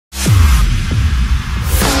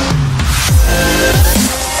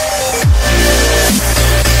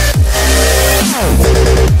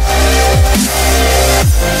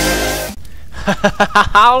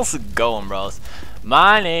How's it going, bros?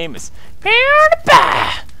 My name is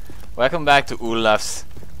PewDiePie. Welcome back to Olaf's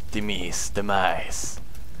Demise.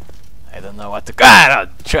 I don't know what to. I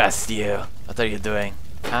don't trust you. What are you doing?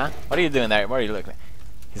 Huh? What are you doing there? What are you looking at?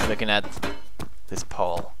 He's looking at this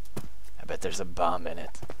pole. I bet there's a bomb in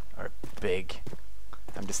it. Or big.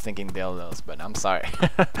 I'm just thinking dildos, but I'm sorry.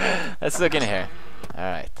 Let's look in here.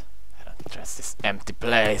 Alright. I don't trust this empty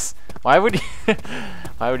place. Why would you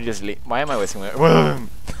why would you just leave? Why am I wasting my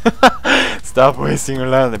Stop wasting your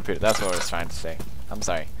land up here. That's what I was trying to say. I'm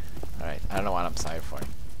sorry. Alright, I don't know what I'm sorry for.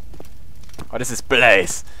 What is this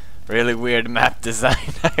place? Really weird map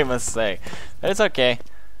design, I must say. But it's okay.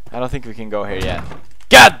 I don't think we can go here yet.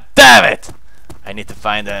 God damn it! I need to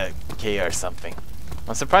find a key or something.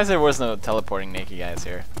 I'm surprised there was no teleporting naked guys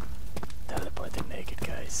here. Teleporting naked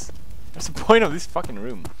guys. What's the point of this fucking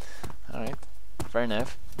room? Alright, fair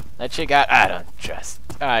enough. Let's check out. I don't trust.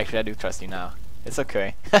 Oh, actually, I do trust you now. It's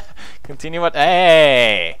okay. Continue what?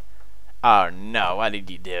 Hey! Oh no, what did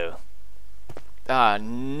you do? Oh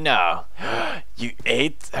no. You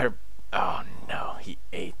ate her. Oh no, he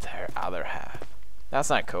ate her other half. That's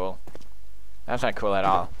not cool. That's not cool at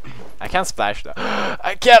all. I can't splash though.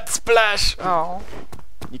 I can't splash! Oh.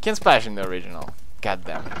 You can splash in the original. God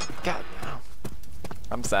damn it. God damn.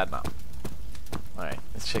 I'm sad now. Alright,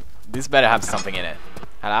 let's check. This better have something in it.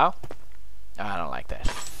 Hello? Oh, I don't like that.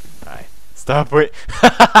 Alright. Stop, wait.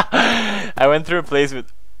 I went through a place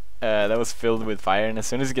with that was filled with fire, and as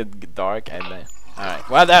soon as it gets dark, I die. Alright,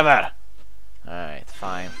 whatever! Alright,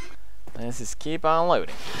 fine. Let's just keep on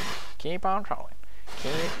loading. Keep on trolling.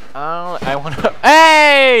 Keep on. I wanna.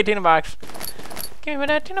 Hey! Tina box! Give me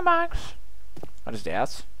that Tina box! What is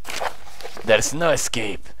this? There's no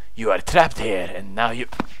escape. You are trapped here, and now you.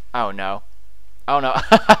 Oh no. Oh no.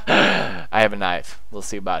 I have a knife. We'll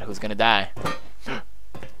see about who's gonna die.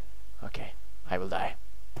 Okay, I will die.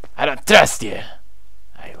 I don't trust you.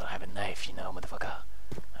 I will have a knife, you know, motherfucker.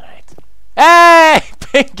 Alright. Hey!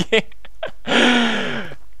 Pinky!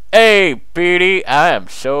 Hey, Petey! I am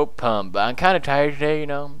so pumped. I'm kind of tired today, you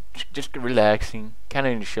know. Just relaxing. Kind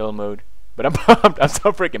of in chill mode. But I'm pumped. I'm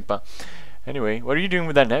so freaking pumped. Anyway, what are you doing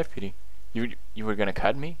with that knife, Petey? You were gonna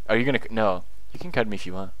cut me? Are you gonna? No, you can cut me if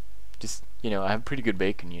you want. Just, you know, I have pretty good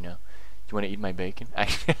bacon, you know. You want to eat my bacon?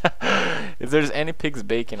 Actually, if there's any pig's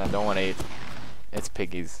bacon I don't want to eat, it's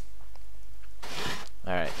piggy's.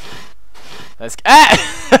 Alright. Let's.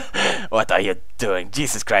 Ah! What are you doing?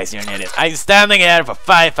 Jesus Christ, you're an idiot. I'm standing here for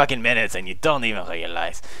 5 fucking minutes and you don't even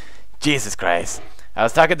realize. Jesus Christ. I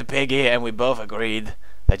was talking to Piggy and we both agreed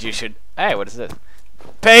that you should. Hey, what is this?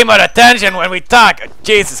 Pay more attention when we talk!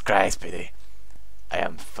 Jesus Christ, Pity. I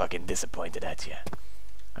am fucking disappointed at you.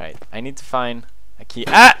 Alright, I need to find a key.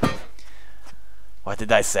 Ah! What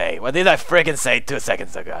did I say? What did I freaking say 2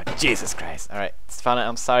 seconds ago? Jesus Christ. Alright, it's fine.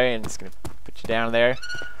 I'm sorry. I'm just gonna put you down there.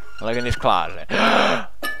 Look in this closet.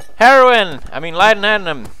 Heroin! I mean,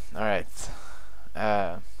 laudanum. Alright.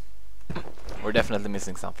 We're definitely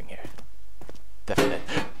missing something here.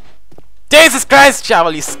 Definitely. Jesus Christ,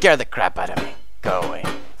 Shovel, you scared the crap out of me. Go away.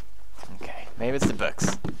 Okay, maybe it's the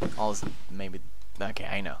books. Also, maybe. Okay,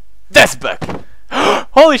 I know. This book!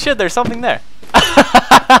 Holy shit, there's something there.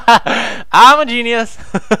 I'm a genius.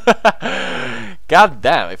 God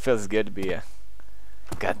damn, it feels good to be a.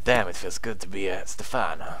 God damn, it feels good to be a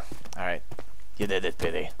Stefano. Alright, you did it,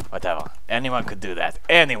 Pity. Whatever. Anyone could do that.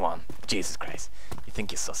 Anyone. Jesus Christ. You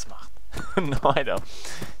think you're so smart. No, I don't.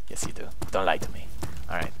 Yes, you do. Don't lie to me.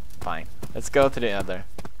 Alright, fine. Let's go to the other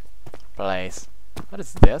place. What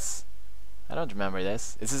is this? I don't remember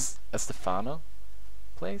this. Is this a Stefano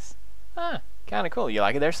place? Ah, kinda cool. You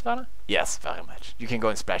like it there, Stefano? Yes, very much. You can go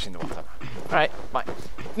and splash in the water. Alright, bye.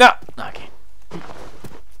 No! Okay.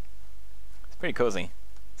 It's pretty cozy.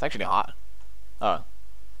 It's actually hot. Oh.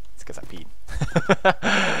 It's because I peed.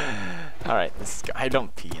 Alright, I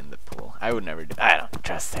don't pee in the pool. I would never do. I don't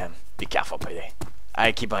trust him. Be careful, Pity.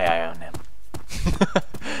 I keep my eye on him.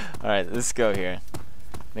 Alright, let's go here.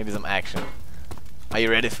 Maybe some action. Are you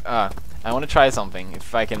ready? I want to try something.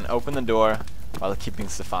 If I can open the door while keeping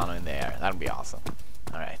Stefano in the air, that would be awesome.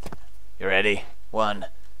 Alright. You ready? 1,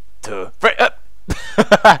 2, 3.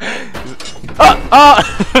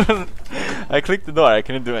 Oh! I clicked the door. I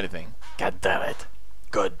couldn't do anything. God damn it.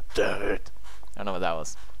 God damn it. I don't know what that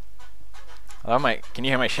was. Hello, can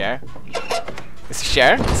you hear my share? Is it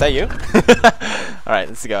share? Is that you? Alright,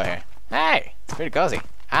 let's go here. Hey! It's pretty cozy.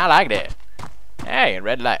 I liked it. Hey,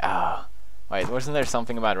 red light. Oh. Wait, wasn't there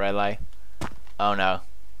something about red light? Oh no.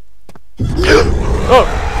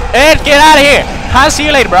 Oh! Ed, get out of here! I'll see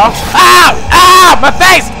you later, bro. Ow! Ow! My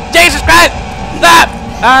face! Jesus Christ! Stop!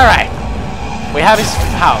 Alright. We have his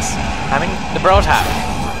house. Having the bro tap.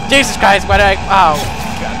 Jesus Christ, why did I... Oh,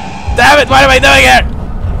 God. Damn it, what am I doing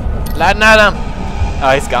here? Latin Adam.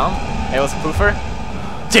 Oh, he's gone? It was a poofer?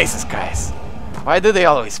 Jesus Christ. Why do they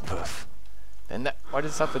always poof? Then what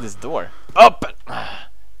is up with this door? Open!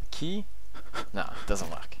 Key? No, it doesn't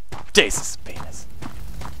work. Jesus, penis.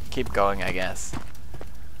 Keep going, I guess.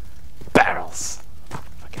 Barrels.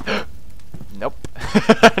 Fucking... Nope.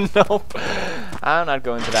 Nope. I'm not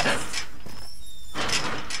going to that.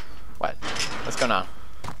 What? What's going on?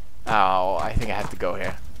 Oh, I think I have to go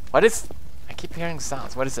here. What is... I keep hearing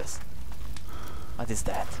sounds. What is this? What is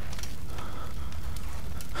that?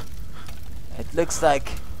 It looks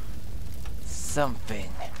like...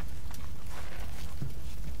 something.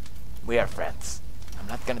 We are friends. I'm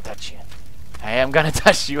not gonna touch you. I am gonna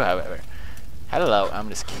touch you, however. Hello, I'm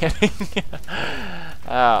just kidding.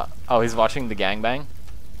 Oh, he's watching the gangbang?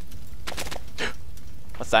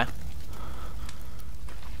 What's that?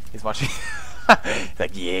 He's watching. He's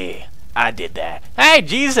like, yeah, I did that. Hey,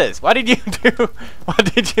 Jesus, what did you do?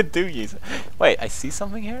 What did you do, Jesus? Wait, I see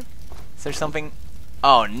something here? Is there something?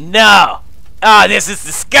 Oh, no! Oh, this is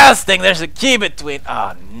disgusting. There's a key between.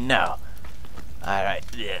 Oh, no. Alright.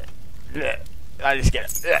 I just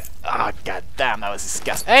get it. Oh, god damn, that was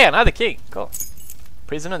disgusting. Hey, another key. Cool.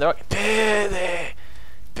 Prisoner door. Pity!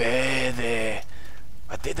 Pity!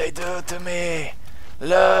 What did they do to me?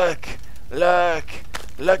 Look! Look!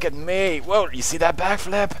 Look at me! Whoa, you see that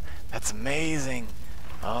backflip? That's amazing.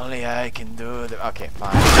 Only I can do the... Okay,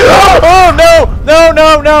 fine. Oh, no! No,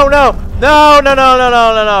 no, no, no! No, no, no, no,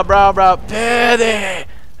 no, no, no, bro. Pity!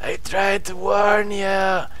 I tried to warn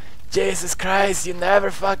you. Jesus Christ, you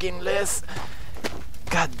never fucking listen.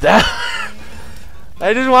 God damn.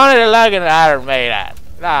 I just wanted to look at Iron Maiden.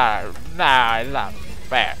 No, it's not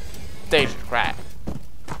fair. Jesus Christ.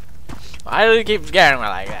 Why do you keep scaring me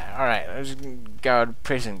like that? Alright, let's go to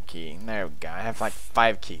prison key. There we go. I have like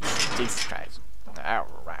 5 keys. Jesus Christ.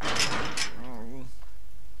 Alright.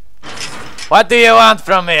 What do you want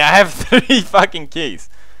from me? I have 3 fucking keys.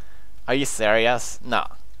 Are you serious? No.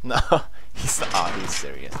 No. He's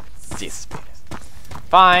serious. Jesus Christ.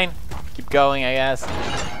 Fine. Keep going, I guess.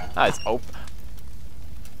 Ah, it's open.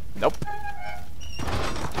 Nope.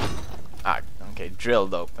 Ah, okay,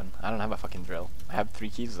 drilled open. I don't have a fucking drill. I have 3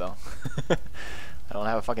 keys though. I don't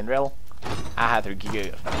have a fucking drill. I have 3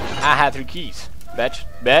 keys. I have 3 keys. Bitch.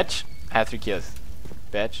 Bitch. I have 3 keys.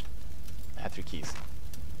 Bitch. I have 3 keys.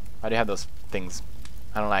 Why do you have those things?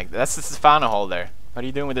 I don't like that. That's the Stefano holder. What are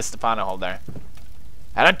you doing with the Stefano holder?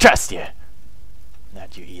 I don't trust you.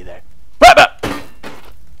 Not you either.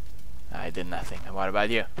 I did nothing. And what about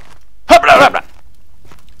you?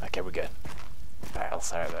 Okay, we're good.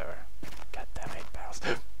 Barrels are there. God damn it, barrels.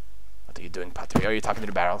 What are you doing, Pottery? Are you talking to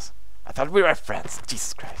the barrels? I thought we were friends.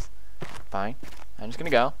 Jesus Christ. Fine. I'm just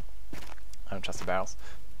gonna go. I don't trust the barrels.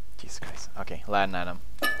 Jesus Christ. Okay, Latin item.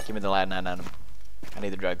 Give me the Latin item. I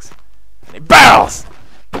need the drugs. I need barrels!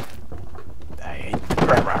 I hate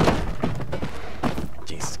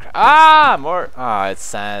Jesus Christ. Ah, more. Ah, it's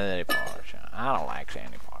sanity potion. I don't like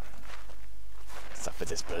sanity potion. What's up with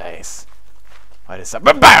this place? What is up?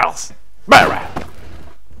 Barrels! Barrel!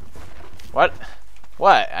 What?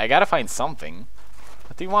 What? I gotta find something.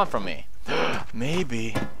 What do you want from me?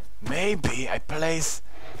 Maybe I place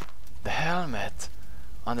the helmet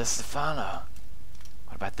on the Stefano.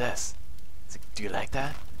 What about this? Do you like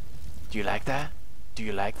that? Do you like that? Do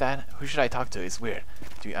you like that? Who should I talk to? It's weird.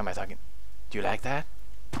 Do you like that?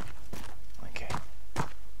 Okay.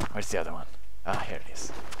 Where's the other one? Ah, here it is.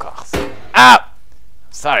 Of course. Ah!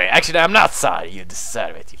 Sorry. Actually, I'm not sorry. You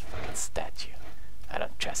deserve it, you fucking statue. I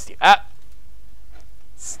don't trust you. Ah!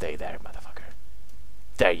 Stay there, motherfucker.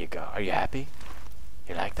 There you go. Are you happy?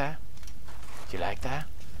 You like that? Do you like that?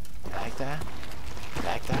 You like that? You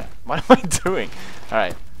like that? What am I doing?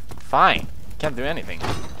 Alright. Fine. Can't do anything.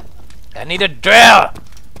 I need a drill!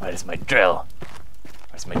 Where is my drill?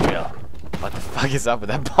 Where's my drill? What the fuck is up with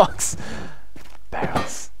that box?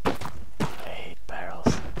 Barrels. I hate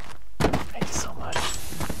barrels. Thank you so much.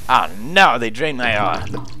 Oh no, they drained my oil.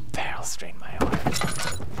 The barrels drained my oil.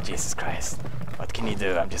 Jesus Christ. What can you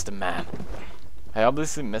do? I'm just a man. I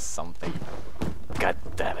obviously missed something. God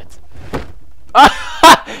damn it.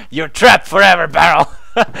 You're trapped forever, barrel!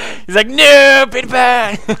 He's like, no, Peter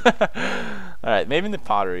Pan! Alright, maybe in the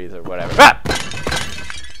potteries or whatever. Ah!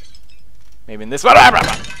 Maybe in this one. How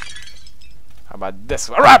about this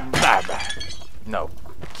one? No.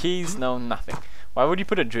 Keys, no nothing. Why would you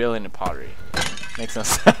put a drill in a pottery? Makes no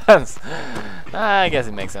sense. I guess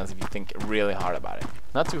it makes sense if you think really hard about it.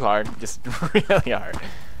 Not too hard, just really hard.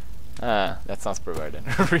 That sounds perverted.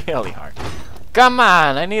 Really hard. Come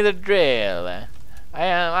on, I need a drill.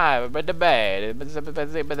 but the bed.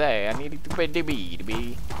 I need to put the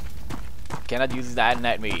B. Cannot use that and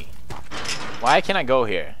not me. Why can't I go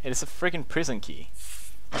here? It is a freaking prison key.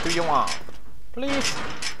 What do you want?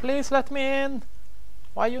 Please let me in.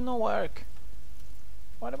 Why you no work?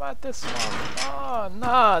 What about this one? Oh,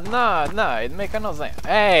 no. It make no sense.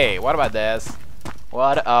 Hey, what about this?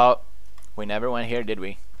 What? Oh, we never went here, did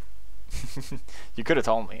we? You could have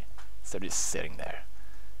told me. Instead of just sitting there.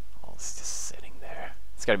 Oh, it's just sitting there.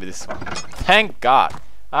 It's gotta be this one. Thank God.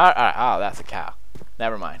 Alright. Oh, that's a cow.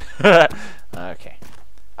 Never mind. Okay.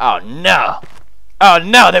 Oh no! Oh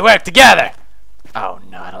no, they work together! Oh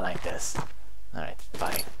no, I don't like this. Alright,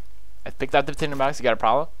 fine. I picked up the tinder box. You got a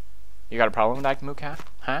problem? You got a problem with that, Mooka?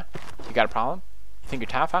 Huh? You got a problem? You think you're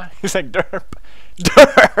tough, huh? He's like, derp.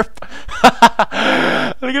 Derp!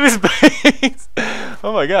 Look at his face!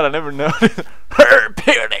 Oh my god, I never noticed.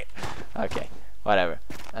 Herp! Okay, whatever.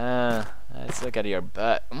 Let's look at your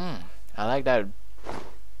butt. I like that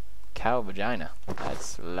cow vagina.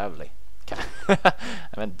 That's lovely. I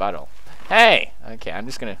meant butthole. Hey! Okay, I'm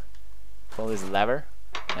just gonna pull this lever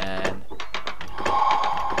and...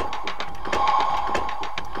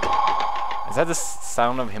 Is that the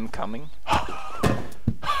sound of him coming?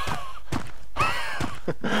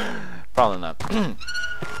 Probably not.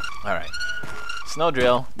 Alright. Snow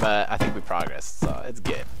drill, but I think we progressed, so it's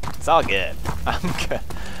good. It's all good. I'm good.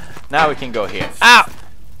 Now we can go here. Ow!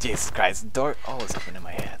 Jesus Christ, the door always open in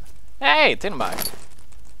my head. Hey, tin box.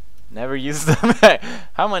 Never used them.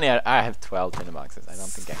 How many? I have 12 tin boxes. I don't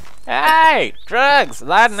think I. Hey, drugs!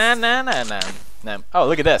 No. Oh,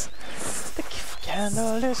 look at this. The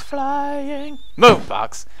candle is flying. Move,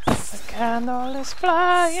 box. The candle is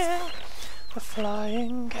flying. The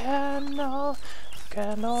flying candle. The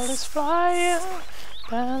candle is flying.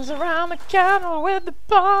 Dance around the candle with the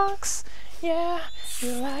box. Yeah,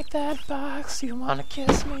 you like that box. You wanna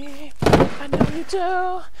kiss me? I know you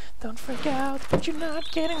do. Don't freak out, but you're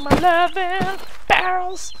not getting my loving.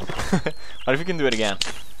 Barrels. What if you can do it again?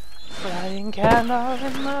 Flying candle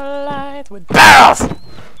in the light with barrels.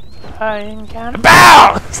 Flying candle.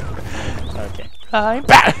 Barrels. Okay. Flying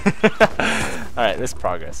barrels. All right, this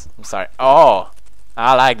progress. I'm sorry. Oh,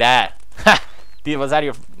 I like that. Dude, was that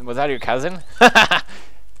your cousin?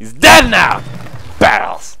 He's dead now.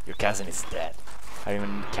 Barrels. Your cousin is dead. I don't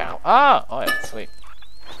even count. Oh yeah, sweet.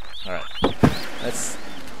 All right. It's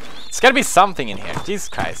gotta be something in here. Jesus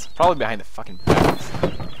Christ. Probably behind the fucking barrels.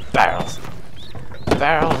 Barrels.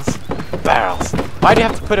 Barrels. Barrels. Why do you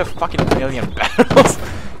have to put a fucking million barrels?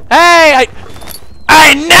 Hey,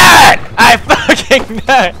 I knew it! I fucking knew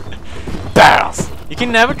it! Barrels. You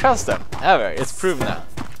can never trust them. Ever. It's proven now.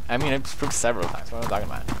 I mean, it's proved several times. What am I talking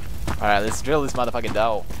about? Alright, let's drill this motherfucking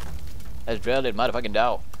dough. Let's drill this motherfucking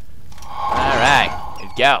dough. Alright.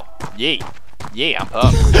 Let's go. Yeah, I'm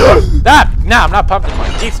pumped. No, I'm not pumped anymore.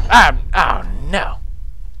 Jeez. Oh, no.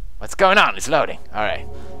 What's going on? It's loading. Alright.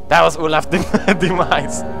 That was Olaf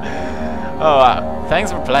Demise. Oh, wow.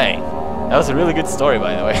 Thanks for playing. That was a really good story,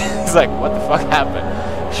 by the way. It's like, what the fuck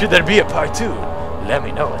happened? Should there be a part 2? Let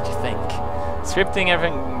me know what you think. Scripting,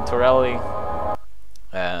 everything, Torelli.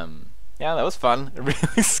 Yeah, that was fun.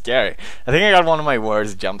 Really scary. I think I got one of my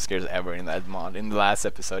worst jump scares ever in that mod, in the last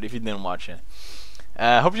episode, if you didn't watch it.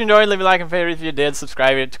 Hope you enjoyed. Leave a like and favorite if you did.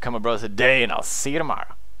 Subscribe here to come abroad today, and I'll see you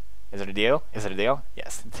tomorrow. Is it a deal? Is it a deal?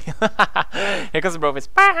 Yes. Here comes the bro face.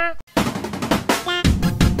 Bye!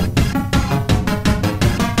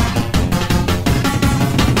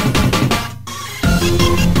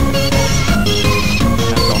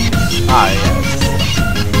 Ah, yes.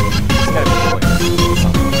 It's gotta be quick.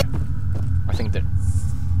 I think that.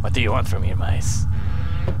 What do you want from me, mice?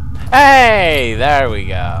 Hey! There we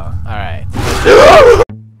go. Alright.